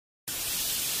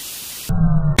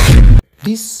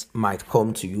This might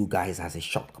come to you guys as a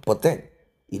shock, but then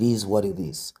it is what it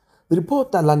is. The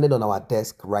report that landed on our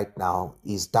desk right now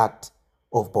is that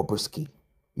of Bobrisky.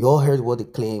 You all heard what the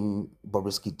claim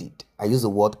Bobrisky did. I use the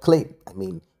word claim. I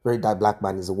mean,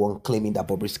 Verydarkman is the one claiming that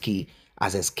Bobrisky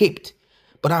has escaped.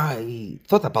 But I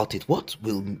thought about it. What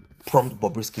will prompt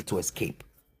Bobrisky to escape?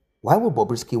 Why will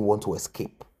Bobrisky want to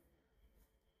escape?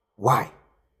 Why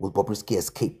will Bobrisky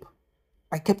escape?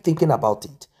 I kept thinking about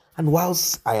it. And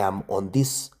whilst I am on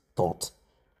this thought,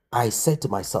 I said to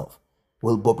myself,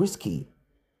 will Bobrisky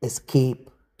escape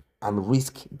and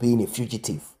risk being a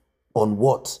fugitive? On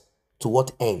what? To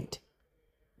what end?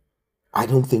 I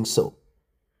don't think so.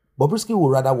 Bobrisky would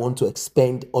rather want to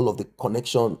expend all of the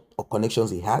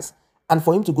connections he has, and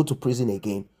for him to go to prison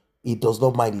again, he does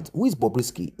not mind it. Who is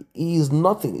Bobrisky? He is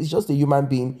nothing. He's just a human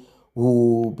being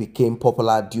who became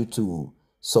popular due to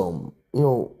some,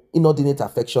 inordinate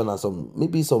affection and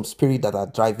maybe some spirit that are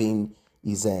driving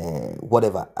his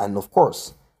whatever. And of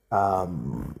course,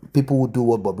 people who do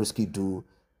what Bobrisky do,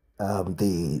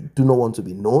 they do not want to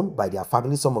be known by their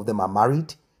family. Some of them are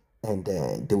married, and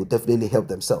they will definitely help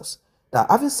themselves. Now,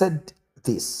 having said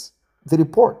this, the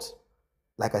report,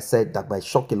 like I said, that might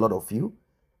shock a lot of you.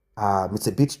 It's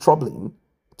a bit troubling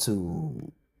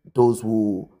to those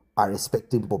who are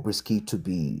expecting Bobrisky to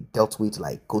be dealt with,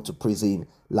 like go to prison,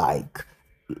 like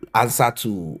answer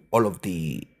to all of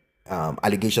the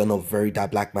allegation of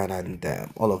Verydarkman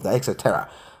and all of that, etc.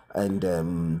 And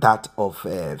that of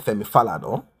Femi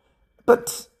Falana.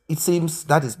 But it seems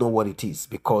that is not what it is,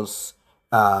 because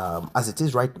as it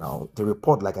is right now, the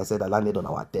report, like I said, that landed on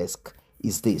our desk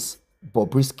is this: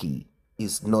 Bobrisky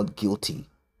is not guilty.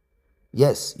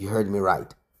 Yes, you heard me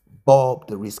right. Bob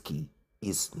the Risky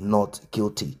is not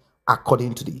guilty,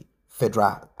 according to the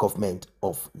federal government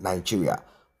of Nigeria.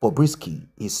 Bobrisky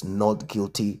is not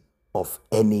guilty of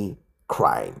any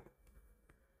crime.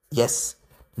 Yes.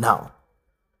 Now,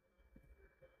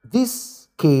 this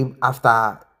came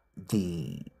after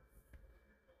the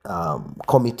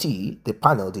committee, the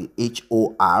panel, the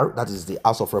HOR, that is the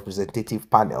House of Representative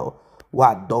panel, who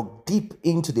had dug deep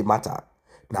into the matter.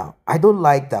 Now, I don't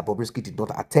like that Bobrisky did not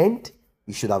attend.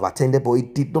 He should have attended, but he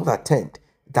did not attend.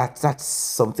 That's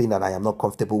something that I am not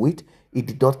comfortable with. He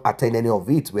did not attend any of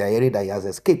it. We are hearing that he has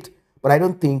escaped. But I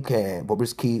don't think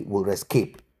Bobrisky will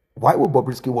escape. Why would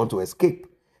Bobrisky want to escape?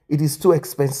 It is too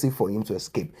expensive for him to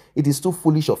escape. It is too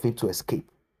foolish of him to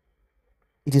escape.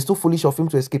 It is too foolish of him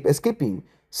to escape. Escaping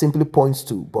simply points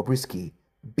to Bobrisky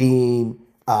being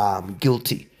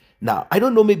guilty. Now, I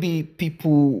don't know, maybe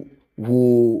people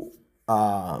who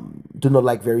do not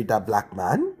like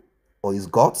Verydarkman or his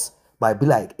guts might be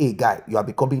like, hey guy, you are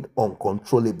becoming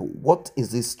uncontrollable. What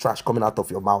is this trash coming out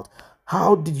of your mouth?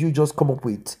 How did you just come up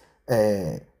with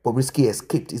Bobrisky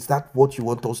escaped? Is that what you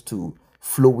want us to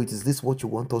flow with? Is this what you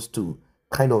want us to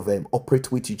kind of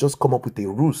operate with? You just come up with a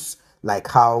ruse, like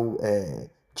how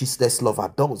Jesus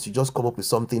Lover does. You just come up with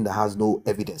something that has no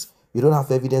evidence. You don't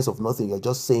have evidence of nothing. You're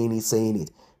just saying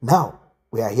it. Now,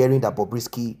 we are hearing that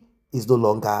Bobrisky is no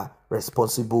longer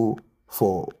responsible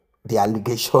for the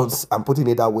allegations. I'm putting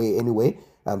it that way anyway,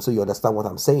 so you understand what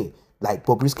I'm saying. Like,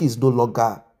 Bobrisky is no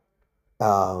longer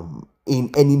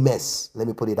in any mess. Let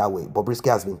me put it that way.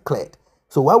 Bobrisky has been cleared.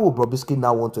 So why would Bobrisky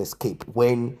now want to escape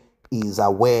when he is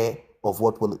aware of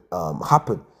what will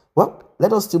happen? Well,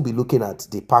 let us still be looking at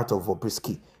the part of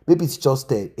Bobrisky. Maybe it's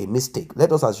just a mistake.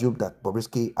 Let us assume that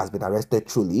Bobrisky has been arrested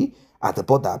truly at the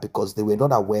border because they were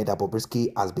not aware that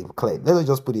Bobrisky has been cleared. Let us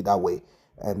just put it that way,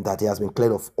 that he has been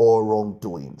cleared of all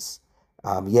wrongdoings.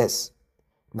 Yes.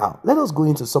 Now, let us go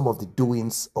into some of the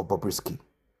doings of Bobrisky.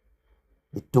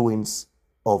 The doings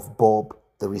of Bob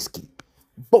the Risky.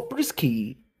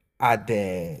 Bobrisky had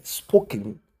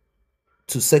spoken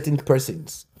to certain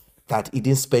persons that he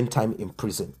didn't spend time in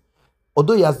prison.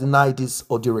 Although he has denied this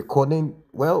audio recording,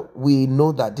 well, we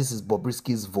know that this is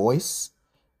Bobrisky's voice,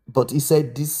 but he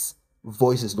said this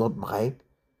voice is not mine.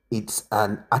 It's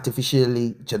an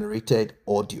artificially generated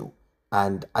audio,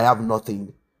 and I have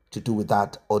nothing to do with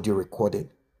that audio recording.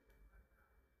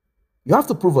 You have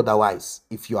to prove otherwise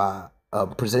if you are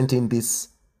presenting this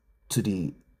to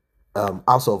the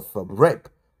House of Rep.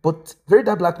 But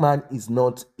Verydarkman is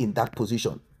not in that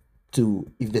position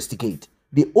to investigate.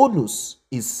 The onus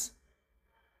is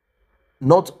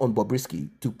not on Bobrisky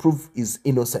to prove his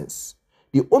innocence.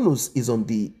 The onus is on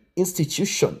the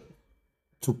institution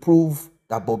to prove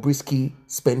that Bobrisky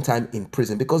spent time in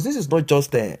prison, because this is not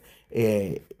just a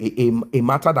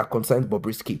matter that concerns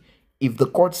Bobrisky. If the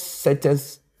court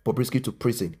sentenced Bobrisky to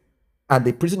prison and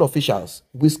the prison officials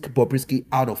whisk Bobrisky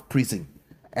out of prison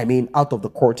I mean, out of the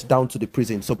court down to the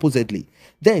prison, supposedly.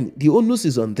 Then the onus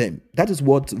is on them. That is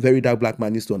what Very Dark Black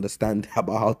Man needs to understand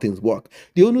about how things work.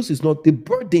 The onus is not, the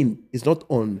burden is not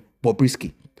on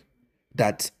Bobrisky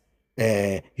that,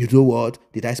 you know what,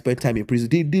 did I spend time in prison?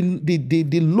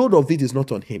 The load of it is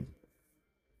not on him.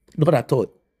 Not at all.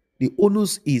 The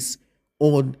onus is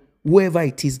on whoever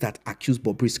it is that accused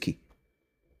Bobrisky.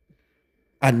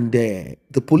 And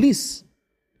the police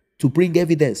to bring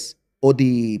evidence, or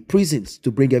the prisons to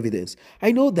bring evidence.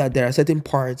 I know that there are certain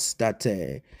parts that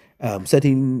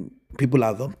certain people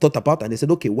have thought about, and they said,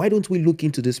 okay, why don't we look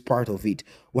into this part of it?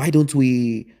 Why don't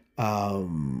we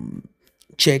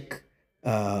check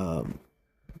the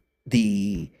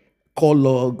call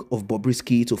log of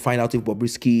Bobrisky to find out if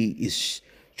Bobrisky is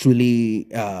truly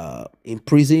in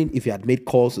prison, if he had made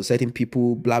calls to certain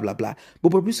people, blah, blah, blah.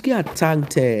 But Bobrisky had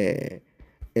thanked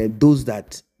those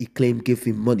that he claimed gave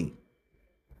him money.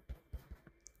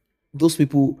 Those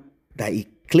people that he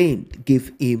claimed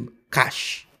gave him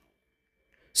cash.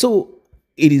 So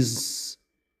it is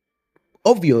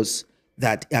obvious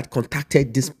that he had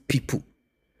contacted these people.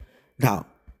 Now,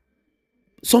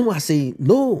 some are saying,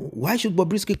 no, why should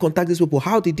Bobrisky contact these people?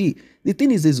 How did he? The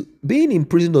thing is being in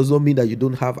prison does not mean that you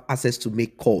don't have access to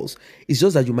make calls. It's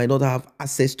just that you might not have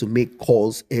access to make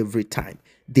calls every time.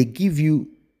 They give you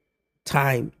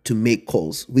time to make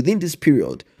calls. Within this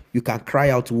period, you can cry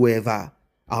out to whoever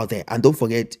out there. And don't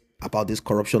forget about this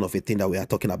corruption of a thing that we are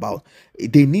talking about.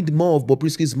 They need more of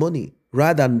Bobrisky's money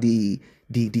rather than the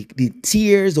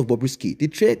tears of Bobrisky.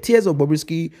 The tears of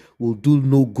Bobrisky will do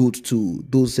no good to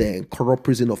those corrupt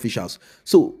prison officials.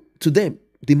 So to them,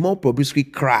 the more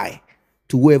Bobrisky cry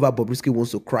to whoever Bobrisky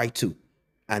wants to cry to,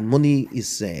 and money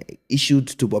is issued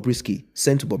to Bobrisky,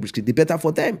 sent to Bobrisky, the better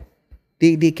for them.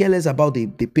 They care less about the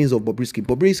pains of Bobrisky.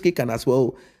 Bobrisky can as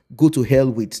well go to hell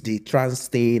with the trans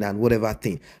thing and whatever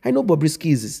thing. I know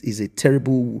Bobrisky is a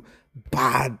terrible,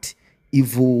 bad,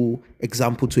 evil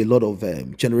example to a lot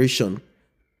of generation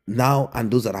now and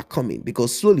those that are coming,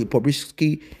 because slowly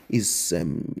Bobrisky is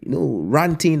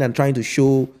ranting and trying to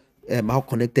show how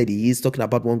connected he is, talking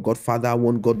about one godfather,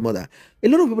 one godmother. A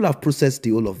lot of people have processed the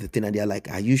whole of the thing and they're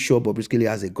like, are you sure Bobrisky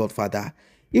has a godfather?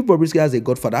 If Bobrisky has a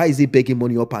godfather, how is he begging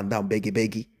money up and down,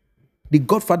 beggy? The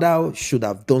godfather should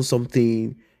have done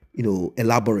something,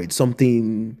 elaborate,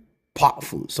 something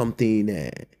powerful, something,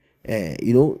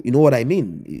 you know what I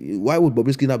mean? Why would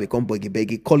Bobrisky now become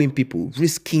beggy, calling people,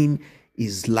 risking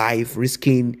his life,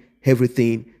 risking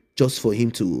everything just for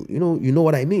him to, you know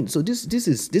what I mean? So these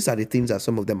are the things that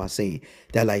some of them are saying.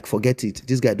 They're like, forget it.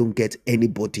 This guy don't get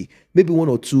anybody. Maybe one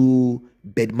or two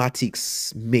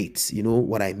bedmatics mates, you know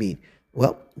what I mean?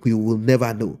 Well, we will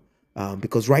never know,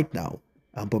 because right now,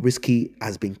 Bobrisky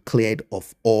has been cleared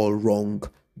of all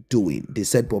wrongdoing. They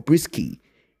said Bobrisky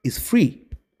is free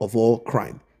of all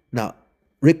crime. Now,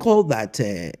 recall that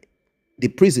the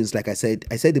prisons, like I said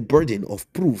the burden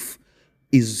of proof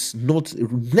is not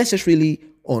necessarily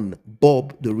on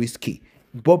Bob the Risky.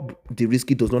 Bob the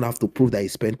Risky does not have to prove that he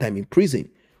spent time in prison.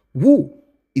 Who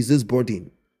is this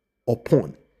burden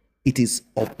upon? It is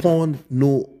upon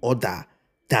no other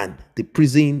than the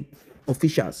prison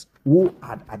officials who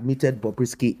had admitted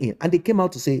Bobrisky in. And they came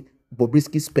out to say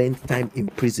Bobrisky spent time in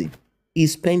prison. He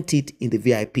spent it in the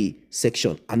VIP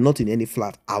section and not in any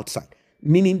flat outside,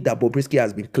 meaning that Bobrisky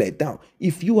has been cleared down.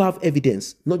 If you have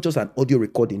evidence, not just an audio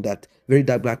recording that Very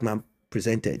Dark Black Man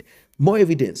presented, more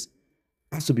evidence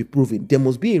has to be proven. There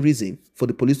must be a reason for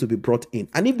the police to be brought in.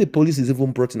 And if the police is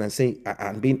even brought in and saying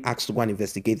and being asked to go and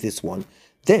investigate this one,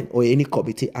 then, or any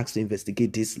committee asked to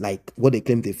investigate this, like what they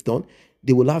claim they've done,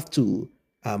 they will have to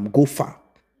go far.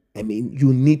 I mean,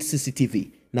 you need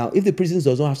CCTV. Now, if the prisons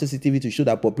does not have CCTV to show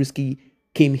that Bobrisky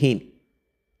came in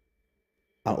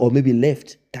or maybe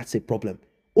left, that's a problem.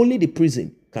 Only the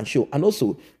prison can show. And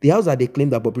also, the house that they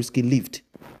claim that Bobrisky lived,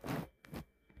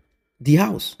 the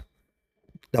house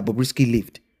that Bobrisky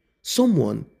lived,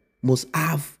 someone must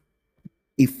have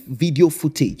a video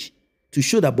footage to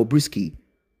show that Bobrisky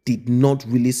did not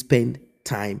really spend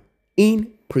time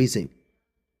in prison.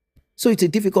 So it's a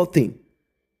difficult thing.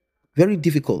 Very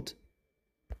difficult.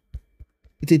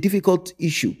 It's a difficult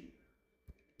issue.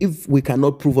 If we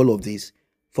cannot prove all of this,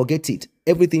 forget it.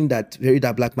 Everything that Very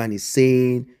Dark Black Man is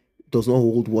saying does not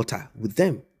hold water with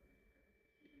them,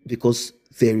 because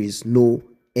there is no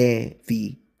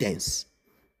evidence.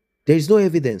 There is no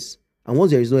evidence. And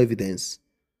once there is no evidence,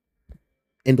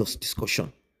 end of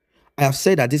discussion. I have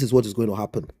said that this is what is going to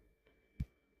happen.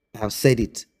 I have said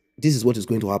it. This is what is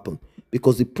going to happen,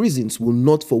 because the prisons will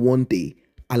not for one day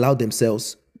allow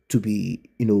themselves to be,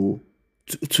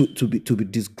 to be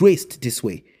disgraced this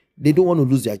way. They don't want to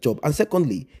lose their job. And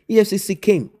secondly, EFCC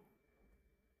came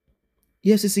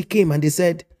EFCC came and they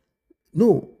said,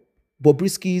 no,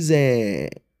 Bobrisky's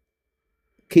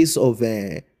case of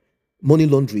money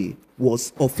laundering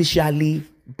was officially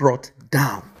brought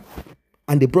down.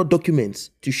 And they brought documents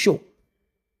to show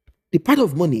the part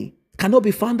of money cannot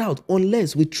be found out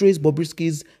unless we trace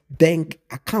Bobrisky's bank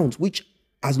account, which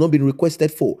has not been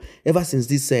requested for ever since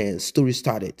this story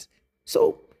started.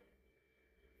 So,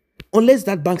 unless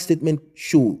that bank statement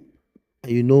show,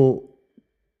 you know,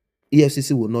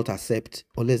 EFCC will not accept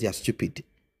unless they are stupid.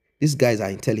 These guys are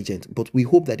intelligent, but we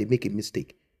hope that they make a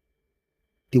mistake.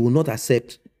 They will not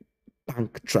accept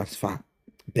bank transfer.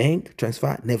 Bank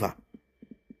transfer, never.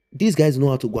 These guys know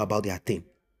how to go about their thing.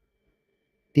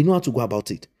 They know how to go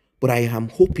about it. But I am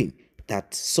hoping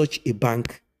that such a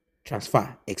bank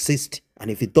transfer exists. And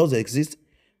if it does exist,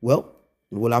 well,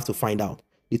 we'll have to find out.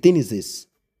 The thing is this.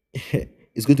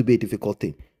 It's going to be a difficult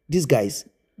thing. These guys,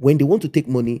 when they want to take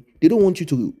money, they don't want you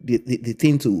to, the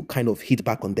thing to kind of hit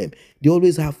back on them. They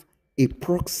always have a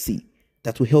proxy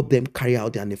that will help them carry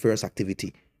out their nefarious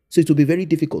activity. So it will be very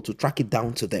difficult to track it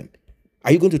down to them.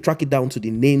 Are you going to track it down to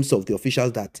the names of the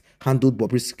officials that handled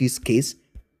Bobrisky's case?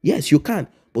 Yes, you can.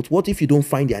 But what if you don't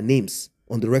find their names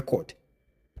on the record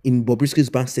in Bobrisky's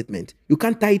bank statement? You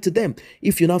can't tie it to them.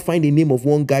 If you now find the name of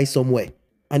one guy somewhere,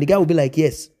 and the guy will be like,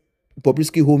 yes,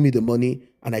 Bobrisky owed me the money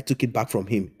and I took it back from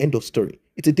him. End of story.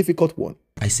 It's a difficult one.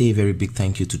 I say a very big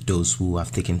thank you to those who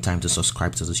have taken time to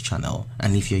subscribe to this channel.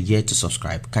 And if you're yet to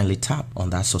subscribe, kindly tap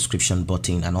on that subscription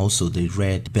button and also the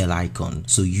red bell icon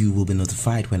so you will be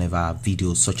notified whenever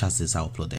videos such as this are uploaded.